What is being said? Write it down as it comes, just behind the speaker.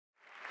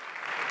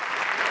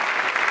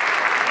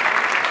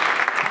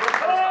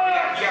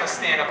gotta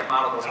stand up and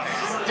model those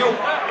pants. Do it.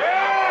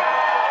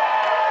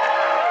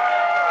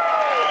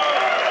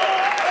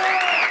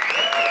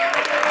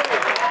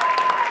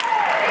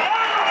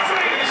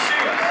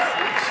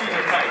 Shoes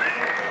are tight.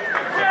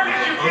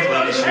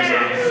 Hopefully the shoes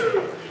are.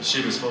 The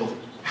shoe is full.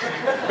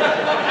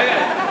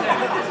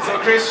 So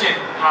Christian,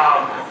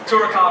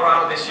 Tour of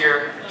Colorado this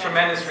year,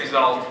 tremendous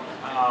result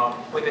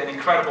with an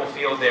incredible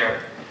field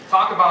there.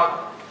 Talk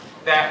about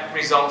that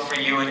result for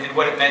you and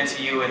what it meant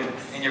to you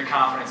and your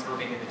confidence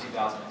moving into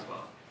 2012.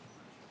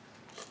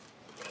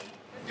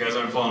 You guys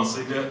aren't falling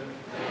asleep yet?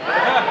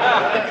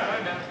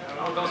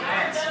 Oh, those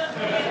pants.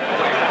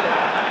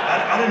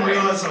 I didn't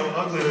realize how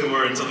ugly they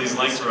were until these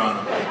lights were on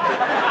them. I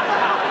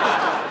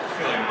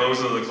feel like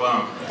Bozo the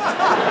Clown.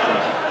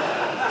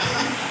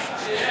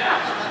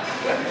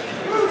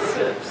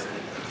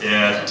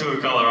 Yeah, Tour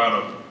of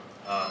Colorado.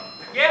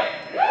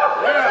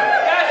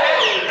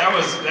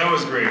 That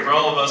was great. For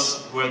all of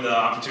us who had the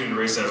opportunity to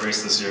race that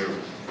race this year,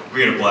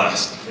 we had a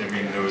blast. I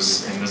mean,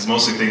 it's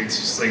mostly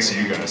thanks to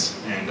you guys.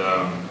 And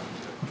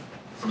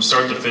from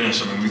start to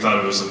finish, I mean, we thought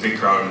it was a big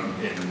crowd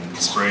in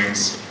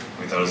Springs.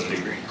 We thought it was a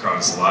big crowd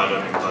in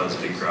Salida. We thought it was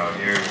a big crowd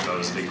here. We thought it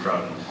was a big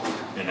crowd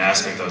in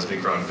Aspen. We thought it was a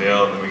big crowd in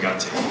Vail. And then we got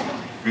to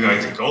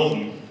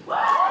Golden. And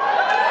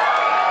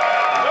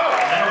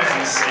that was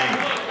insane.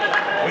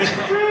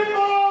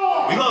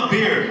 We love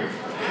beer.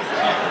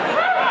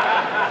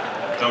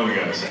 Don't we,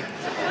 guys?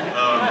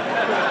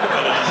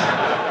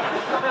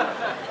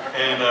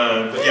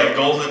 But yeah,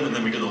 Golden, and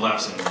then we did the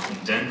laps in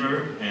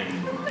Denver,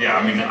 and yeah,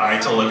 I mean, I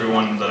tell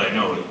everyone that I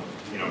know,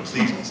 you know,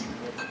 please,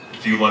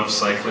 if you love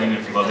cycling,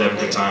 if you love to have a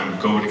good time,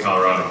 go to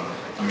Colorado.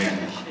 I mean,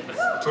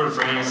 Tour de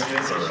France,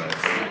 it's alright.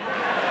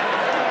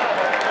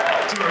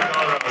 Tour of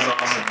Colorado is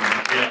awesome.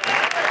 Yeah,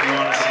 if you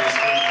want to see us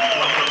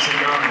see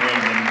Garmin win,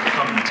 then we're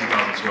coming in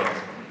 2012.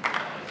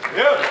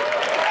 Yeah.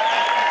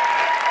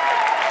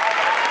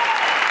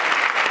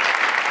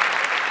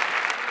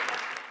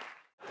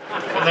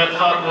 That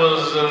thought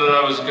was that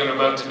I was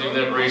about to do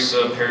that race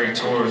Perry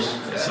Tours.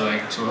 It's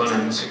like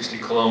 260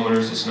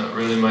 kilometers. It's not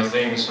really my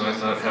thing, so I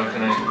thought, how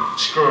can I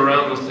screw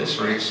around with this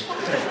race?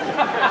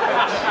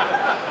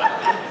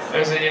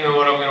 I said, you know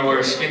what, I'm going to wear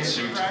a skin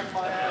suit. I'm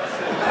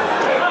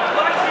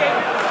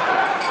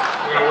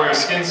going to wear a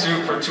skin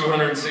suit for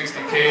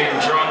 260K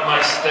and drop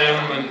my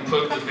stem and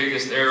put the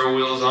biggest aero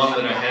wheels on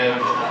that I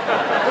have.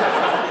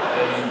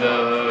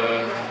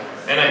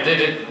 And I did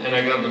it, and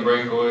I got in the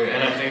breakaway,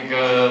 and I think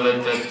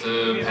that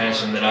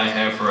passion that I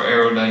have for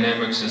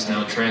aerodynamics is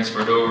now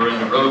transferred over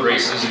into road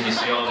races, and you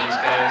see all these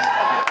guys.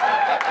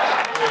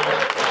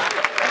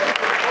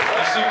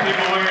 I see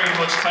people wearing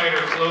much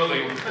tighter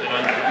clothing,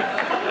 and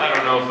I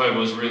don't know if it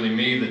was really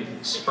me that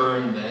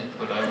spurned that,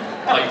 but I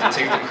would like to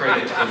take the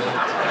credit for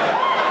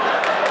that.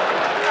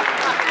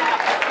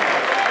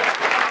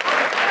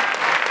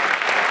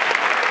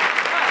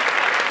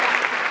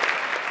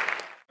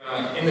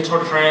 In the Tour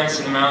de France,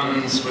 in the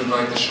mountains, with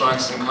like the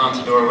Schweiz and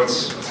Contador,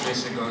 what's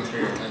basically going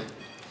through your head?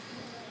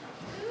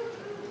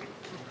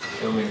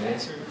 Feel me an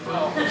answer?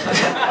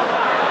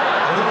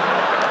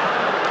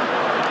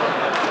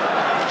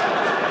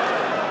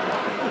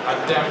 I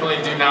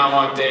definitely do not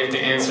want Dave to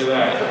answer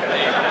that.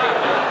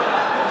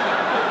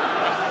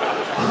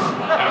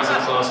 That was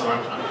a close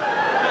one.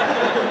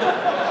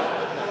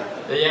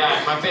 But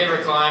yeah, my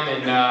favorite climb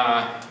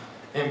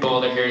in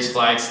Boulder here is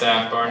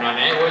Flagstaff, bar none,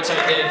 which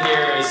I did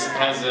here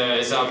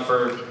is up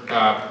for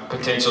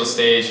potential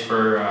stage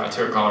for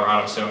Tour of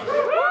Colorado. So if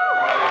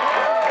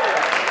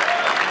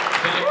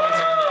anyone's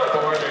on that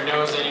board or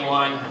knows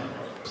anyone,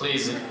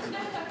 please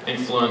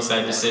influence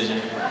that decision.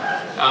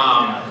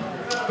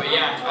 But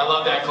yeah, I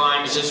love that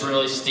climb. It's just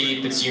really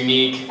steep. It's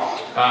unique.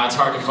 It's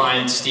hard to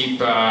find steep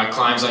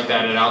climbs like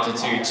that at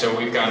altitude, so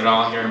we've got it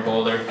all here in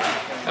Boulder.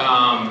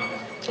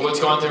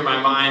 What's going through my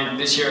mind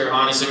this year,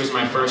 honestly, was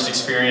my first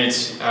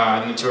experience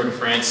in the Tour de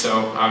France,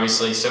 so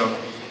obviously. So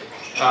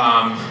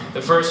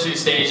the first few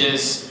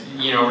stages,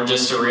 you know, were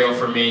just surreal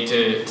for me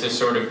to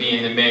sort of be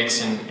in the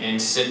mix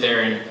and sit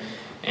there,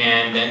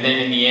 and then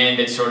in the end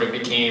it sort of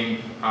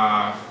became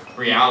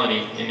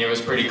reality, and it was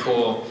pretty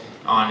cool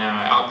on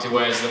Alpe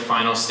d'Huez, the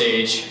final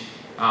stage.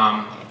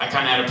 I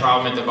kind of had a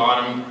problem at the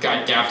bottom,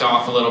 got gapped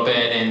off a little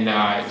bit, and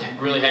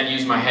really had to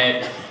use my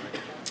head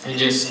and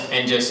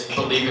just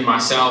believe in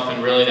myself,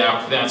 and really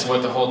that's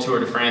what the whole Tour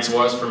de France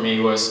was for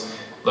me, was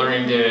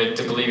learning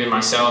to believe in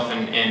myself,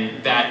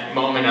 and that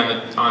moment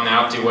on the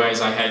Alpe d'Huez,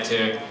 I had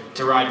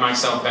to ride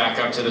myself back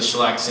up to the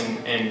Schlecks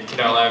and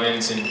Cadel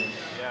Evans,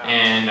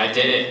 and I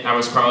did it. I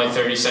was probably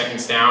 30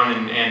 seconds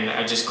down, and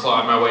I just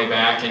clawed my way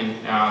back, and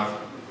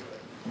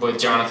with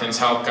Jonathan's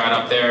help got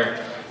up there,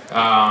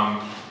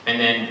 and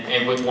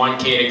then with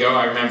 1K to go,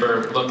 I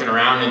remember looking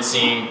around and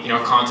seeing, you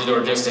know,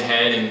 Contador just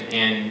ahead,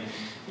 and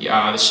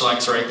the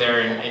Schlecks right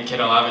there, and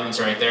Cadel Evans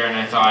right there, and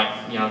I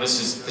thought, you know, this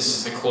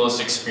is the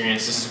coolest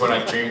experience. This is what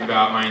I've dreamed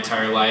about my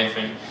entire life,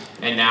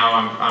 and now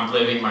I'm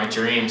living my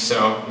dream.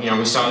 So, you know,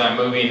 we saw that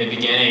movie in the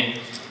beginning.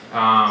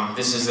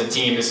 This is the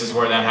team. This is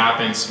where that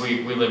happens.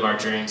 We live our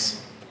dreams.